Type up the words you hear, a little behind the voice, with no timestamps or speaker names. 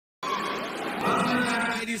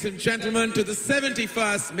Ladies and gentlemen, to the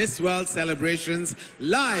 71st Miss World celebrations,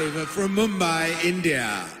 live from Mumbai,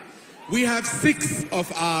 India. We have 6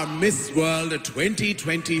 of our Miss World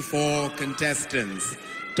 2024 contestants.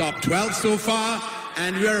 Top 12 so far,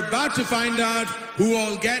 and we're about to find out who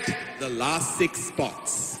all get the last 6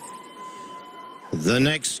 spots. The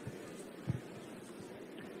next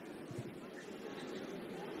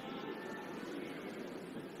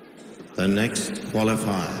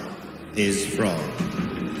qualifier is from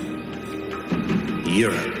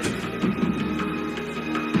Europe.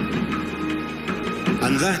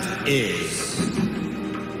 And that is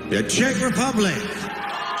the Czech Republic.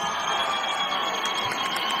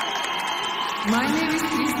 My name is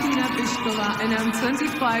Kristina Pišková and I'm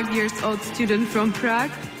 25 years old student from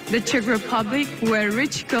Prague, the Czech Republic, where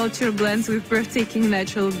rich culture blends with breathtaking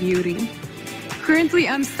natural beauty. Currently,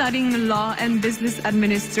 I'm studying law and business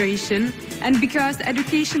administration, and because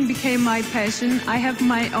education became my passion, I have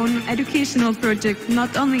my own educational project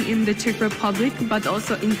not only in the Czech Republic, but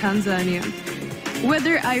also in Tanzania.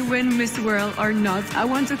 Whether I win Miss World or not, I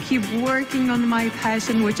want to keep working on my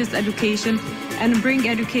passion, which is education, and bring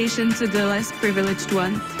education to the less privileged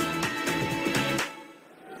ones.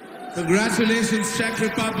 Congratulations, Czech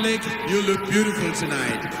Republic. You look beautiful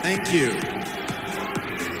tonight. Thank you.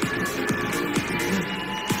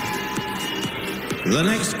 The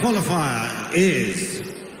next qualifier is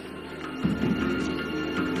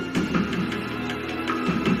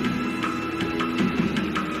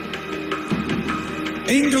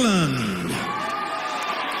England.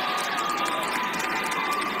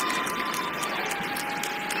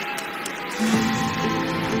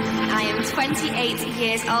 I am 28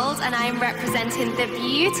 years old and I am representing the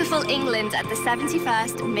beautiful England at the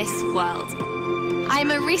 71st Miss World. I'm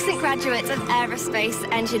a recent graduate of aerospace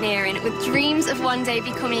engineering with dreams of one day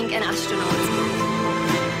becoming an astronaut.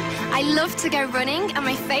 I love to go running, and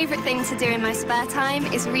my favorite thing to do in my spare time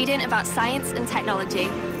is reading about science and technology.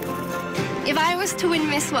 If I was to win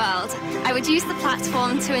Miss World, I would use the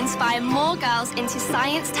platform to inspire more girls into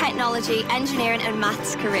science, technology, engineering and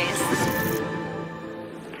maths careers.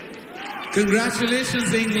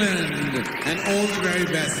 Congratulations, England, and all the very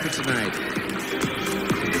best for tonight.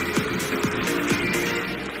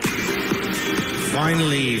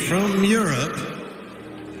 Finally, from Europe,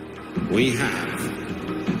 we have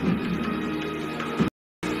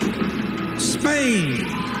Spain.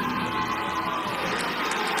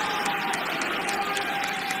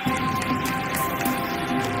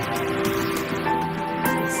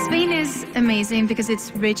 Spain is amazing because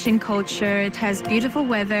it's rich in culture, it has beautiful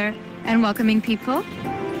weather and welcoming people.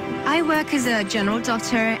 I work as a general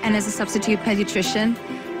doctor and as a substitute pediatrician.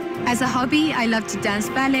 As a hobby, I love to dance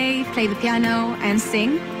ballet, play the piano, and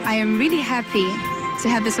sing. I am really happy to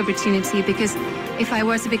have this opportunity because if I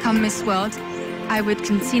were to become Miss World, I would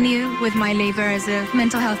continue with my labor as a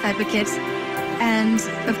mental health advocate. And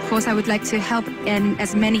of course, I would like to help in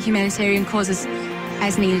as many humanitarian causes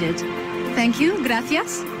as needed. Thank you,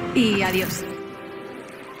 gracias, y adios.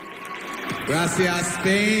 Gracias,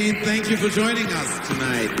 Spain. Thank you for joining us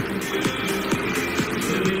tonight.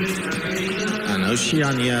 And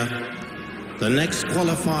Oceania, the next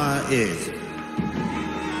qualifier is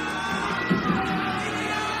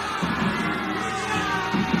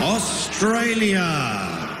Australia.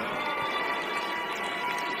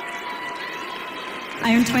 I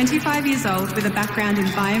am 25 years old with a background in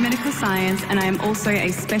biomedical science, and I am also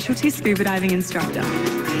a specialty scuba diving instructor.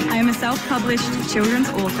 I am a self-published children's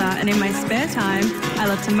author, and in my spare time, I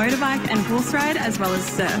love to motorbike and horse ride as well as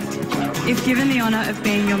surf. If given the honour of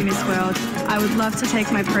being your Miss World, I would love to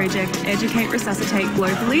take my project Educate Resuscitate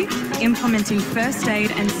globally, implementing first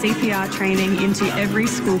aid and CPR training into every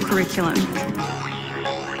school curriculum.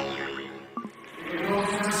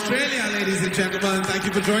 Australia, ladies and gentlemen, thank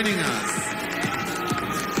you for joining us.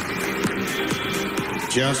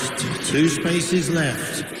 Just 2 spaces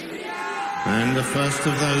left. And the first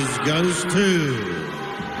of those goes to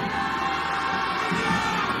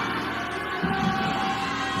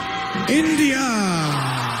India.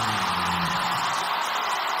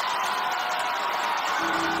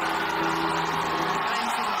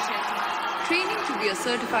 Training to be a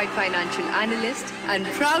certified financial analyst and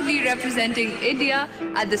proudly representing India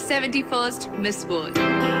at the 71st Miss World.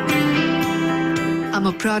 I'm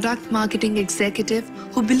a product marketing executive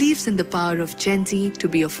who believes in the power of Gen Z to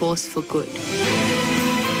be a force for good.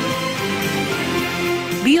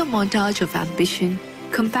 Be a montage of ambition,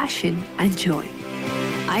 compassion, and joy.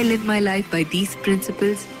 I live my life by these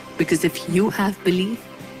principles because if you have belief,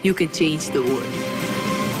 you can change the world.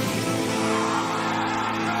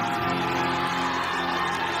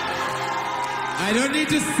 I I don't need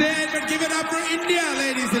to say it, but give it up for India,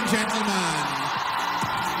 ladies and gentlemen.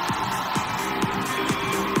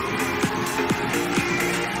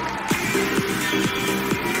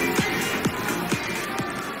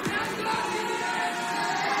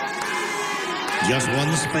 Just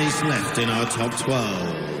one space left in our top 12.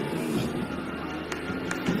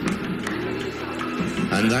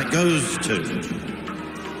 And that goes to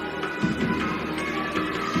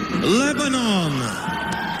Lebanon.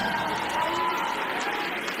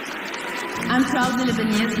 I'm proudly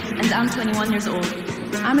Lebanese and I'm 21 years old.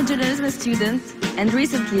 I'm a journalism student and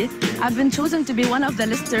recently I've been chosen to be one of the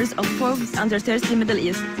listers of Forbes Under 30 Middle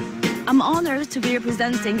East. I'm honored to be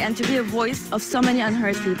representing and to be a voice of so many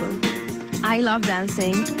unheard people. I love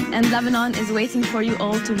dancing and Lebanon is waiting for you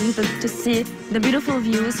all to visit to see the beautiful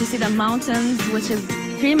views, to see the mountains, which is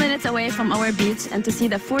 3 minutes away from our beach, and to see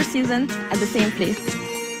the Four Seasons at the same place.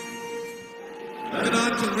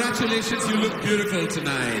 Lebanon, congratulations, you look beautiful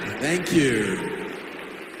tonight. Thank you.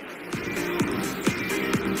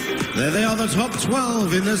 There they are, the top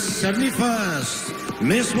 12 in the 71st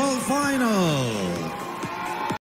Miss World Final.